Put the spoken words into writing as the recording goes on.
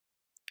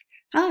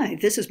Hi,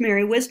 this is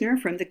Mary Wisner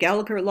from the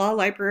Gallagher Law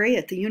Library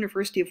at the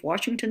University of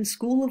Washington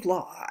School of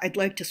Law. I'd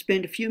like to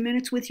spend a few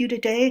minutes with you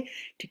today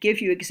to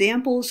give you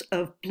examples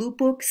of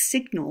Bluebook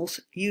signals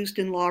used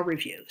in law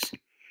reviews.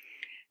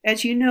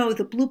 As you know,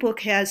 the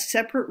Bluebook has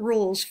separate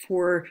rules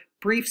for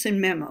briefs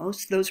and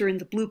memos, those are in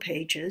the blue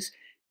pages,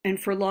 and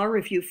for law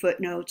review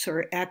footnotes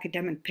or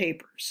academic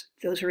papers,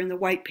 those are in the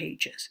white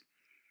pages.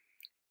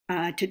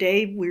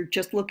 Today, we're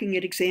just looking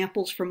at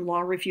examples from law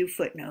review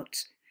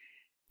footnotes.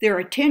 There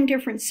are 10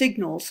 different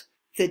signals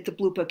that the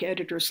Bluebook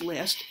editors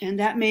list, and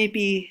that may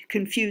be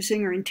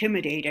confusing or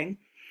intimidating.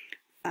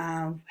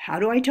 How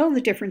do I tell the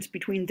difference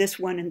between this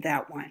one and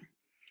that one?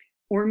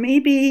 Or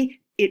maybe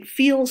it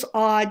feels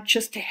odd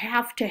just to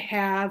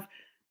have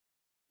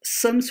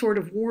some sort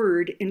of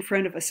word in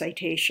front of a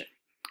citation.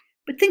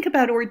 But think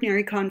about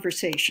ordinary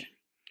conversation.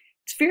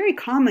 It's very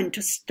common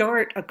to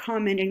start a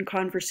comment in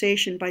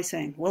conversation by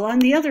saying, well, on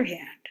the other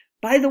hand,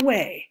 by the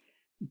way,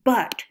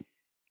 but,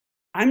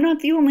 I'm not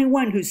the only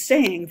one who's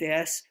saying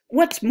this.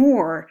 What's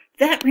more,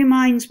 that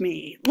reminds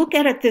me, look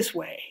at it this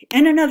way.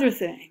 And another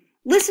thing,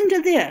 listen to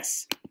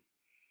this.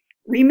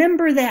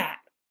 Remember that.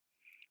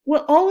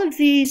 Well, all of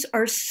these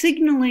are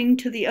signaling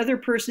to the other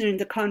person in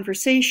the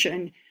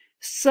conversation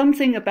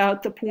something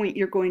about the point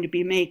you're going to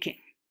be making.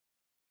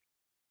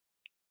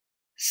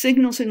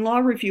 Signals in law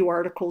review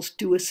articles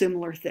do a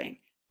similar thing.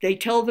 They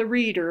tell the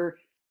reader,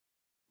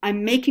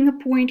 I'm making a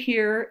point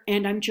here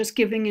and I'm just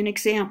giving an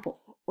example.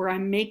 Or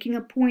I'm making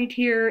a point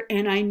here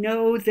and I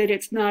know that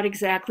it's not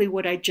exactly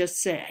what I just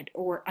said,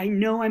 or I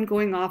know I'm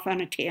going off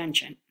on a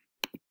tangent.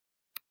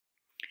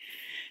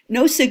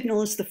 No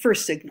signal is the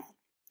first signal.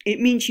 It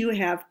means you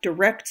have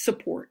direct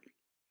support.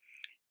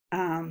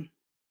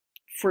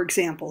 For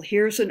example,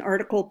 here's an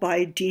article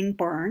by Dean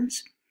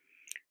Barnes.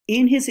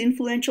 In his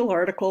influential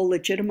article,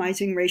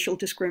 Legitimizing Racial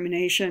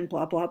Discrimination,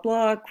 blah, blah,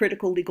 blah,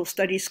 critical legal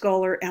studies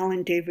scholar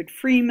Alan David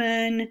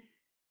Freeman,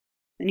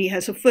 and he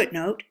has a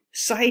footnote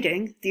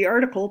citing the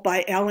article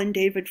by Alan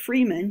David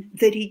Freeman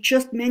that he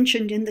just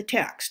mentioned in the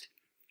text.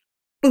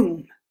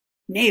 Boom,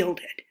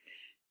 nailed it.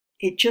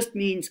 It just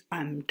means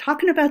I'm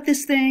talking about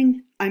this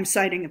thing, I'm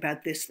citing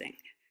about this thing.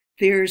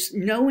 There's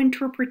no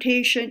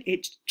interpretation,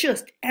 it's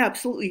just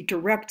absolutely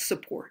direct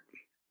support.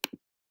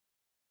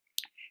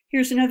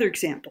 Here's another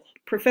example.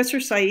 Professor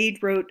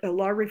Saeed wrote a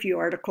law review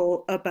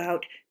article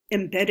about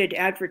embedded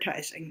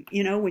advertising.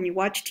 You know, when you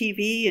watch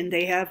TV and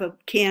they have a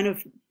can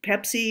of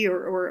Pepsi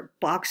or a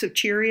box of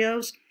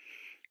Cheerios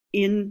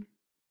in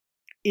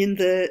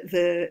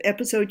the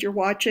episode you're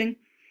watching.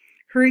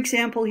 Her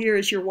example here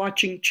is you're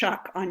watching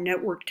Chuck on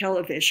network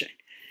television.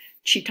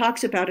 She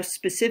talks about a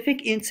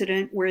specific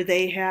incident where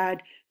they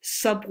had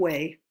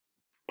Subway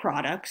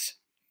products.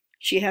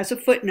 She has a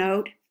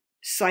footnote,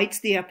 cites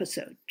the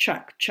episode,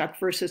 Chuck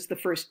versus the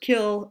First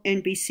Kill,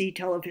 NBC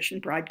television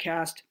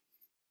broadcast.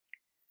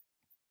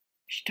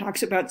 She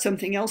talks about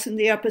something else in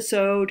the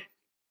episode,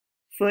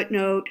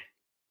 footnote,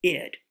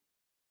 id.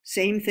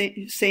 Same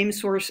thing, same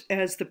source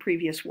as the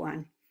previous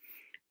one.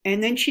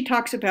 And then she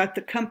talks about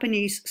the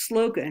company's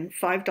slogan,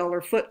 $5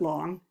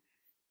 footlong,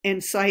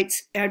 and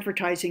cites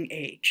Advertising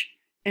Age,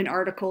 an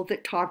article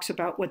that talks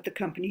about what the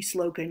company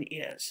slogan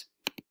is.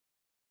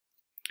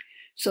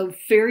 So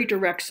very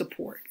direct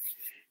support.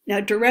 Now,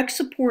 direct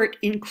support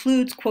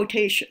includes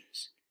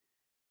quotations.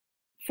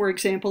 For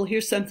example,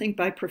 here's something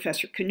by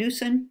Professor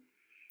Knudsen,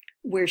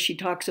 where she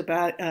talks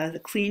about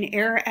the Clean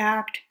Air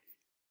Act,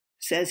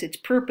 says its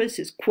purpose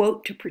is,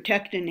 quote, to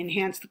protect and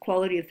enhance the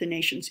quality of the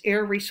nation's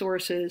air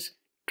resources,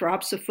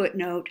 drops a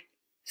footnote,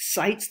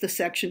 cites the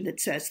section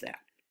that says that.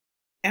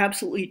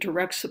 Absolutely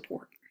direct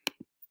support.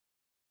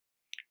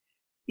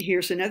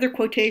 Here's another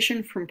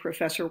quotation from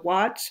Professor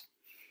Watts.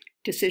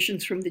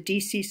 Decisions from the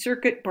DC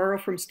Circuit borrow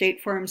from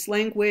State Farm's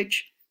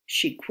language.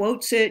 She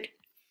quotes it,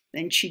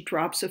 then she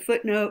drops a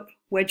footnote,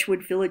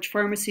 Wedgwood Village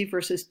Pharmacy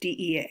versus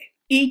DEA.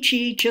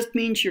 E.g. just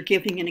means you're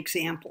giving an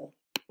example.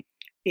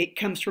 It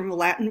comes from a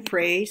Latin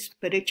phrase,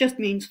 but it just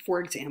means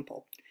for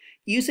example.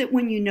 Use it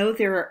when you know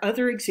there are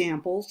other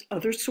examples,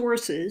 other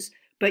sources,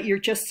 but you're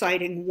just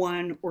citing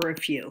one or a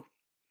few.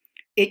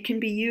 It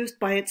can be used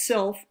by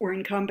itself or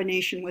in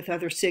combination with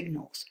other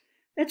signals.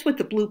 That's what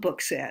the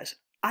Bluebook says.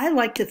 I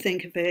like to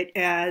think of it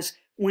as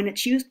when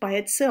it's used by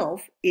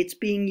itself, it's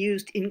being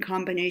used in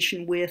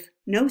combination with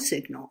no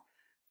signal.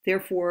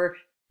 Therefore,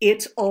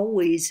 it's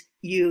always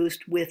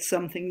used with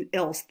something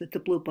else that the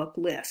Bluebook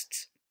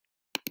lists.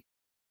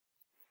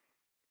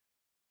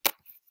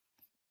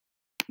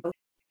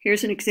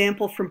 Here's an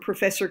example from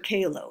Professor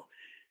Kalo.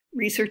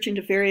 Research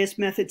into various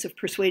methods of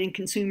persuading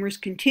consumers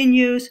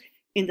continues.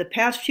 In the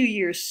past few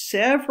years,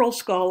 several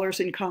scholars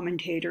and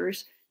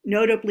commentators,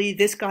 notably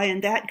this guy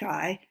and that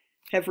guy,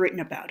 have written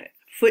about it.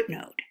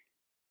 Footnote,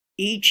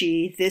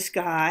 e.g. this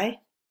guy,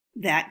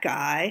 that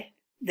guy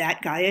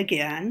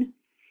again.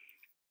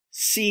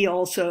 See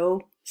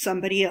also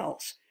somebody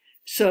else.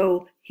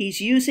 So he's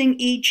using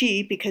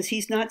e.g. because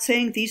he's not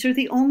saying these are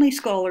the only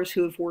scholars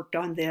who have worked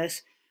on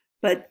this,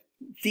 but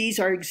these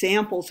are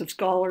examples of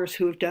scholars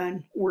who have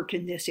done work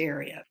in this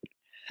area.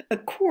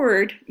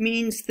 Accord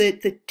means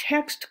that the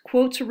text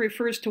quotes or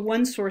refers to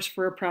one source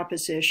for a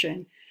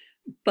proposition,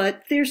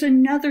 but there's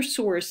another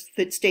source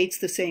that states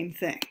the same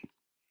thing.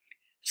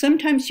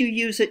 Sometimes you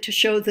use it to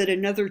show that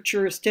another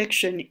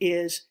jurisdiction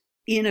is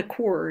in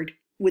accord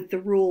with the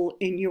rule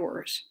in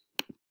yours.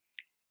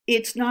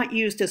 It's not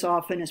used as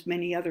often as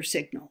many other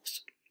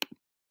signals.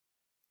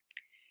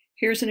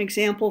 Here's an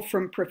example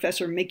from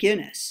Professor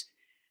McGinnis.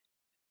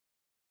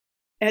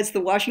 As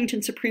the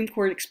Washington Supreme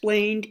Court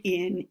explained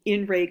in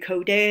re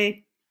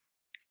Code,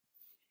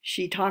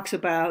 she talks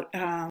about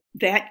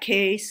that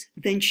case,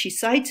 then she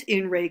cites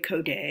in re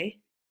Code,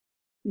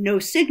 no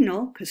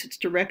signal because it's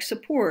direct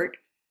support,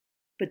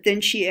 but then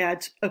she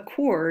adds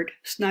accord,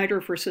 Snyder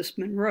versus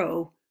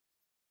Monroe,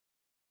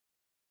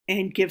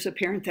 and gives a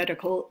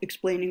parenthetical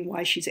explaining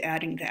why she's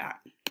adding that.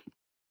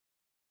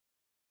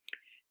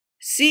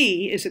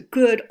 C is a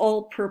good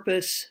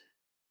all-purpose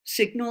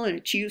signal, and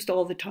it's used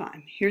all the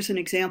time. Here's an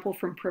example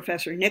from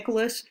Professor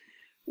Nicholas,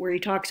 where he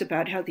talks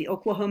about how the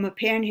Oklahoma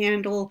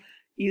Panhandle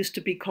used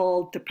to be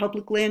called the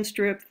public land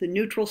strip, the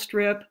neutral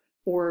strip,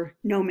 or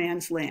no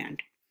man's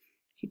land.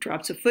 He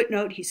drops a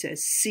footnote. He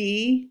says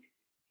C.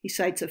 He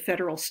cites a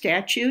federal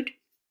statute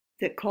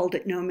that called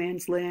it no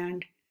man's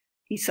land.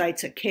 He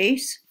cites a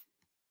case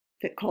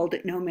that called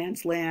it no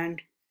man's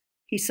land.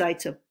 He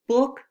cites a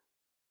book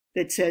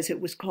that says it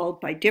was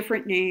called by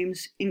different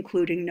names,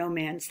 including no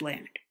man's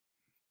land.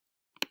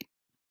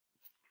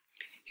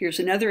 Here's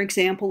another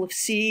example of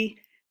C.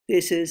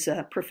 This is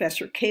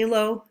Professor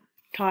Kalo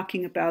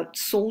talking about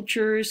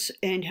soldiers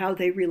and how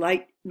they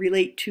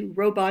relate to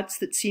robots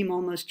that seem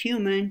almost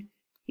human.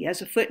 He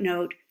has a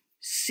footnote,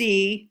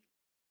 C,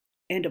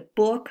 and a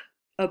book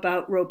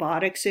about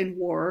robotics in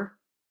war.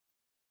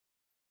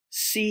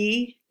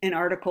 C, an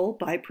article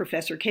by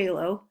Professor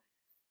Kalo.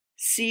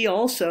 C,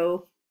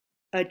 also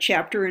a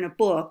chapter in a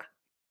book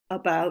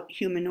about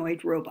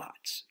humanoid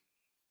robots.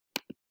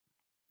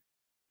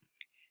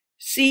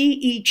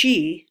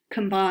 CEG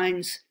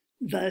combines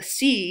the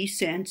C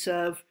sense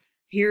of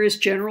here is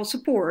general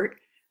support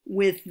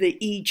with the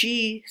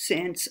EG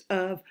sense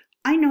of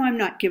I know I'm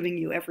not giving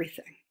you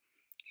everything.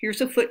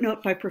 Here's a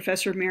footnote by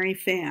Professor Mary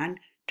Phan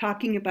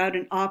talking about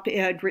an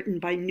op-ed written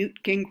by Newt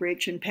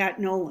Gingrich and Pat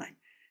Nolan.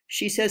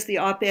 She says the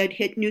op-ed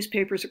hit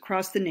newspapers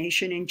across the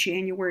nation in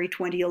January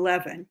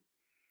 2011.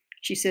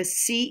 She says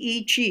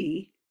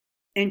CEG,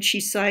 and she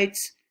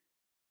cites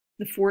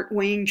the Fort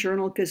Wayne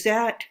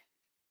Journal-Gazette,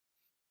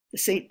 the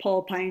St.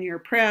 Paul Pioneer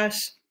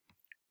Press,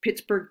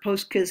 Pittsburgh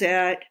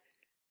Post-Gazette,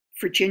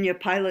 Virginia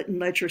Pilot and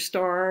Ledger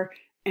Star,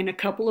 and a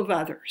couple of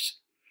others.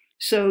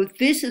 So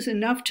this is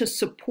enough to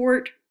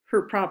support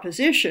her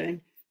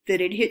proposition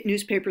that it hit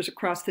newspapers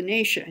across the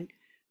nation,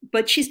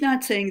 but she's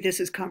not saying this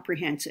is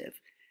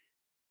comprehensive.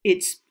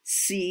 It's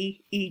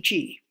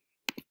CEG.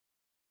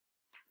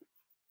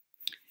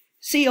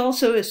 C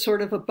also is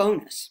sort of a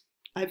bonus.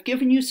 I've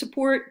given you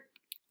support,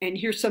 and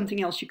here's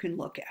something else you can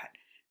look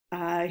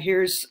at.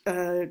 Here's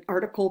an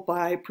article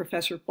by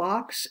Professor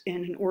Box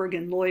and an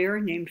Oregon lawyer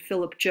named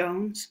Philip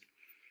Jones.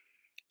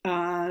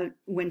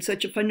 When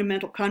such a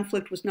fundamental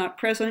conflict was not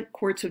present,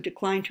 courts have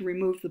declined to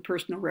remove the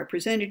personal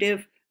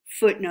representative.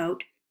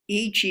 Footnote,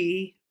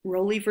 e.g.,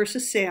 Rowley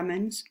versus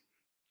Salmons.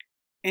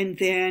 And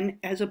then,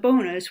 as a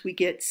bonus, we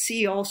get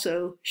C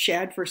also,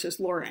 Shad versus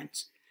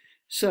Lawrence.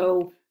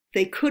 So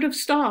they could have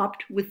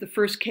stopped with the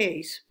first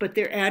case, but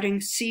they're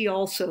adding C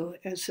also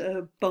as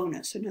a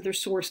bonus, another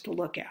source to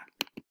look at.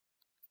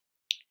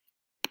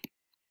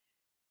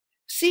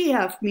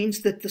 CF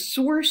means that the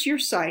source you're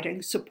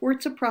citing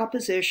supports a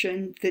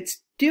proposition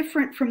that's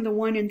different from the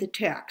one in the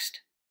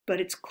text,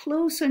 but it's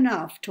close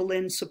enough to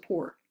lend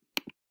support.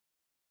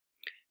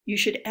 You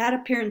should add a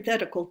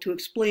parenthetical to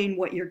explain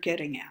what you're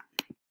getting at.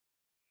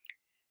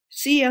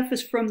 CF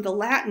is from the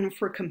Latin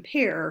for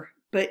compare,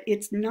 but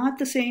it's not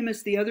the same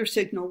as the other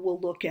signal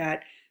we'll look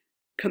at,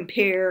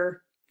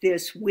 compare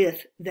this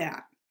with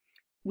that.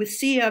 With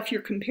CF,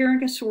 you're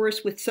comparing a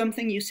source with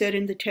something you said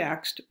in the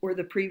text or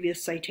the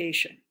previous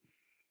citation.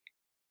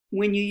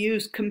 When you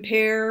use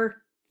compare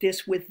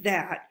this with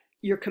that,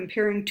 you're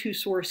comparing two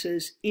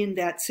sources in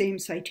that same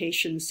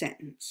citation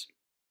sentence.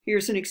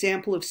 Here's an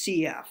example of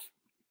CF.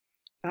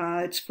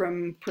 It's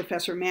from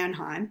Professor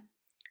Mannheim.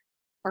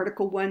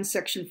 Article 1,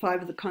 Section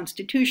 5 of the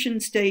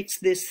Constitution states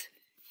this,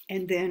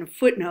 and then a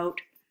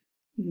footnote,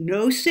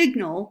 no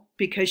signal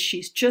because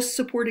she's just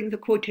supporting the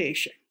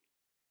quotation.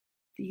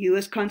 The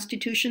U.S.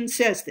 Constitution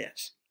says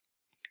this.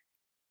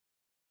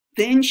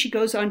 Then she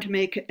goes on to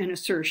make an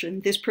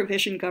assertion. This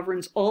provision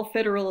governs all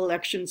federal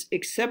elections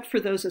except for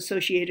those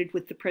associated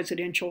with the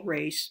presidential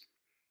race.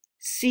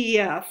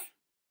 CF,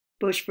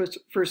 Bush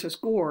versus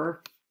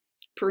Gore,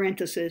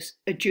 parenthesis,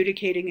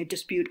 adjudicating a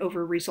dispute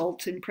over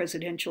results in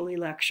presidential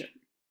election.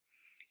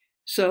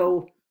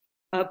 So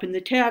up in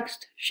the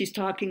text, she's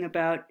talking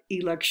about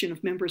election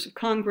of members of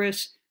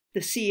Congress.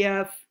 The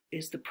CF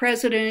is the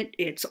president.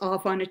 It's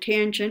off on a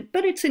tangent,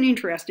 but it's an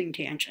interesting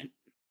tangent.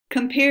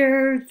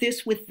 Compare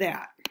this with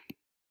that.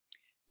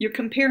 You're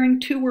comparing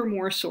two or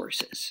more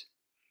sources.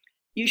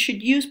 You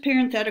should use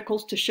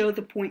parentheticals to show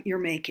the point you're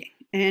making.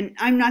 And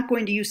I'm not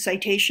going to use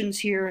citations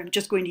here, I'm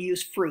just going to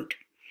use fruit.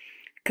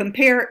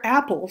 Compare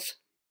apples,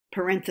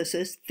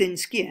 parenthesis, thin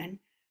skin,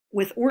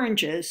 with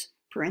oranges,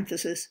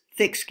 parenthesis,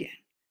 thick skin.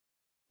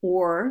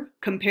 Or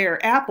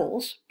compare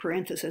apples,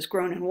 parenthesis,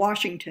 grown in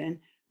Washington,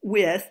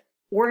 with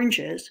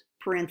oranges,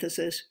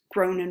 parenthesis,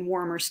 grown in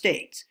warmer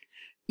states.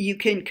 You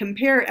can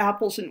compare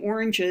apples and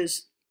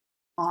oranges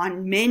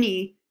on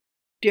many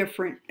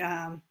different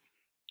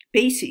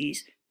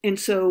bases, and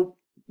so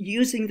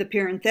using the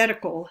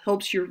parenthetical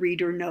helps your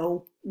reader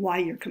know why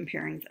you're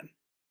comparing them.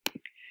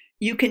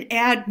 You can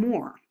add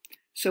more.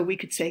 So we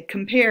could say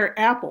compare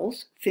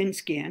apples, thin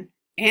skin,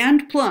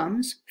 and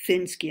plums,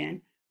 thin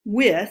skin,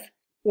 with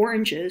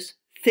oranges,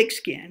 thick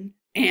skin,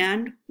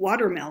 and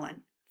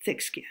watermelon,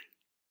 thick skin.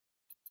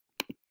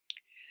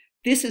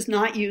 This is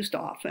not used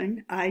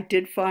often. I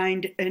did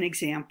find an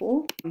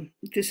example.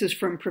 This is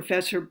from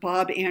Professor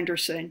Bob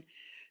Anderson.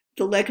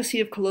 The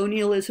legacy of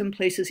colonialism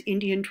places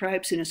Indian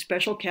tribes in a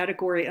special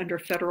category under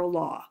federal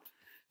law.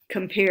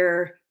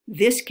 Compare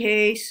this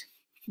case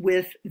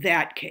with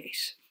that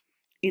case.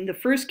 In the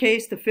first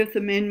case, the Fifth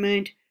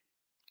Amendment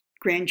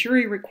grand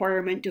jury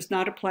requirement does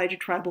not apply to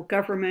tribal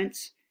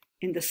governments.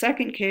 In the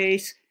second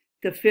case,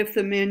 the Fifth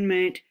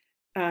Amendment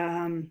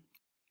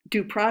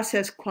due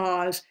process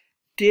clause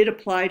did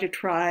apply to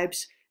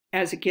tribes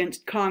as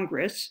against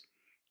Congress.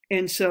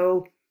 And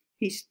so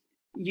he's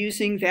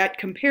using that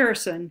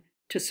comparison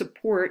to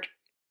support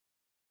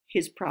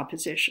his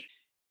proposition.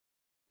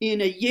 In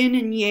a yin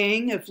and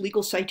yang of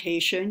legal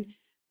citation,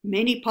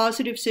 many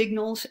positive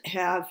signals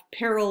have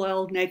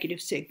parallel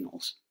negative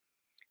signals.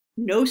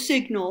 No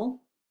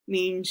signal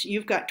means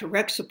you've got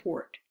direct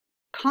support.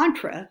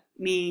 Contra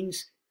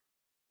means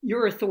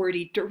your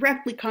authority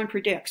directly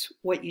contradicts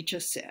what you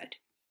just said.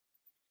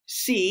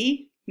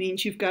 C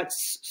means you've got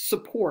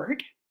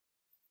support,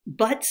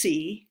 but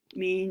C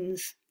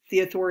means the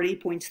authority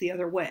points the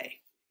other way.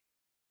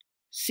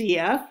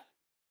 CF,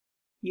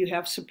 you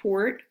have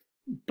support,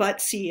 but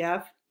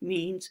CF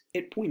means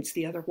it points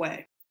the other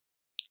way.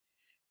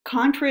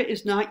 Contra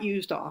is not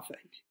used often.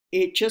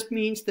 It just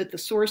means that the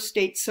source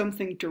states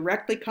something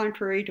directly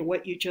contrary to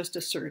what you just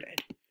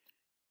asserted.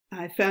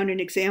 I found an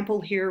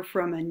example here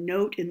from a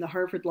note in the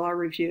Harvard Law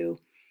Review,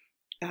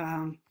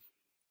 and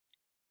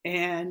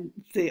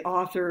the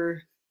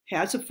author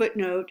has a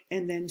footnote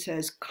and then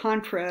says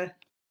contra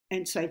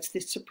and cites the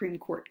Supreme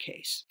Court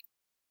case.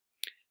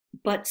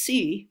 But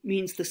C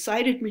means the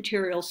cited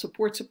material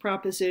supports a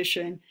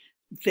proposition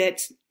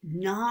that's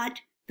not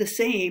the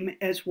same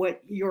as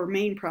what your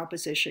main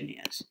proposition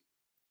is.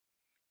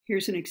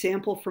 Here's an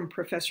example from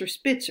Professor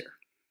Spitzer.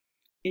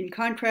 In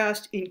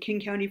contrast, in King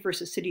County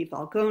versus City of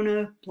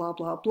Algona, blah,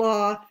 blah,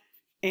 blah,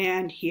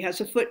 and he has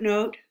a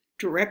footnote,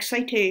 direct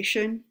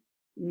citation,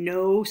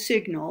 no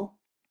signal.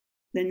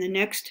 Then the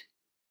next,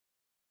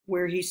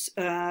 where he's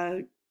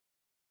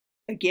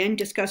again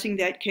discussing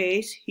that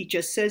case, he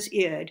just says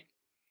id,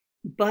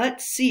 but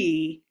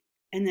C,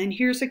 and then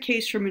here's a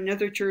case from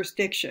another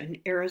jurisdiction,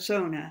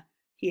 Arizona.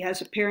 He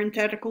has a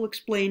parenthetical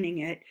explaining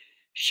it,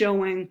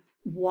 showing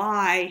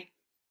why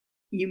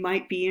you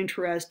might be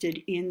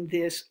interested in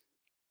this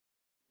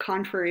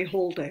contrary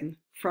holding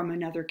from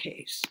another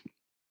case.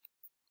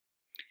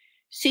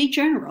 C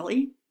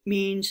generally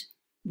means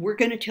we're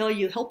going to tell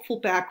you helpful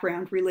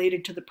background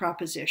related to the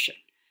proposition.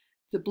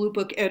 The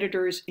Bluebook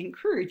editors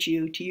encourage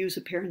you to use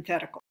a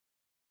parenthetical.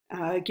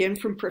 Again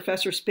from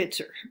Professor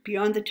Spitzer.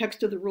 Beyond the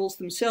text of the rules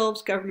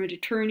themselves, government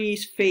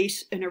attorneys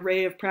face an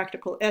array of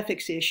practical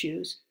ethics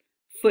issues.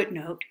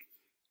 Footnote,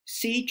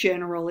 C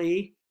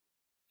generally,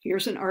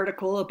 here's an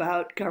article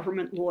about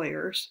government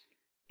lawyers,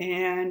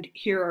 and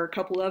here are a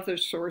couple other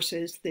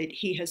sources that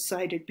he has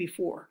cited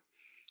before.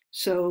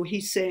 So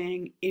he's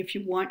saying, if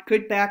you want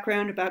good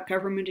background about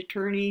government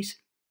attorneys,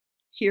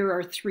 here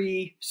are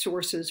 3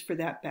 sources for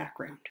that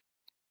background.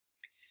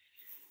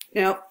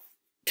 Now,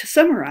 to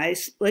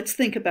summarize, let's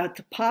think about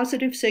the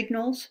positive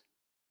signals,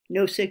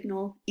 no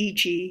signal,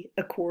 e.g.,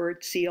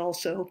 accord, see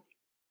also,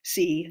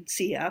 C and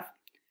CF.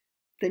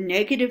 The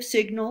negative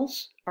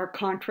signals are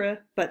contra,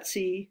 but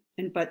C,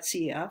 and but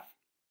CF.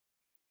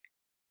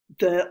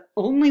 The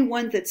only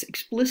one that's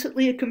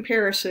explicitly a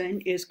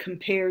comparison is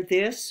compare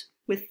this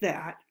with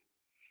that.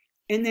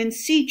 And then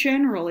C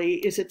generally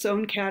is its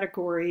own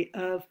category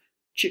of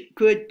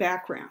good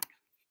background.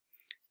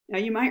 Now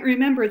you might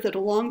remember that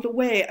along the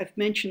way I've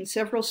mentioned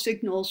several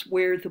signals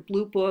where the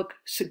Bluebook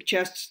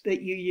suggests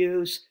that you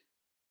use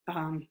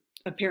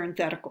a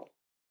parenthetical.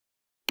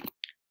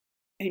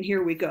 And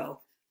here we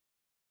go.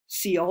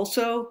 C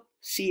also,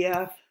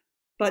 CF,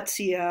 but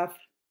CF,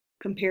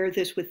 compare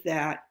this with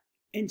that,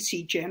 and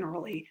C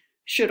generally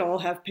should all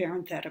have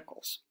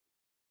parentheticals.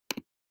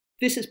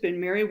 This has been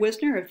Mary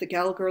Wisner of the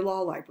Gallagher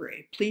Law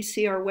Library. Please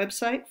see our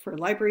website for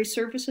library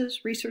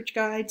services, research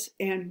guides,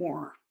 and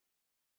more.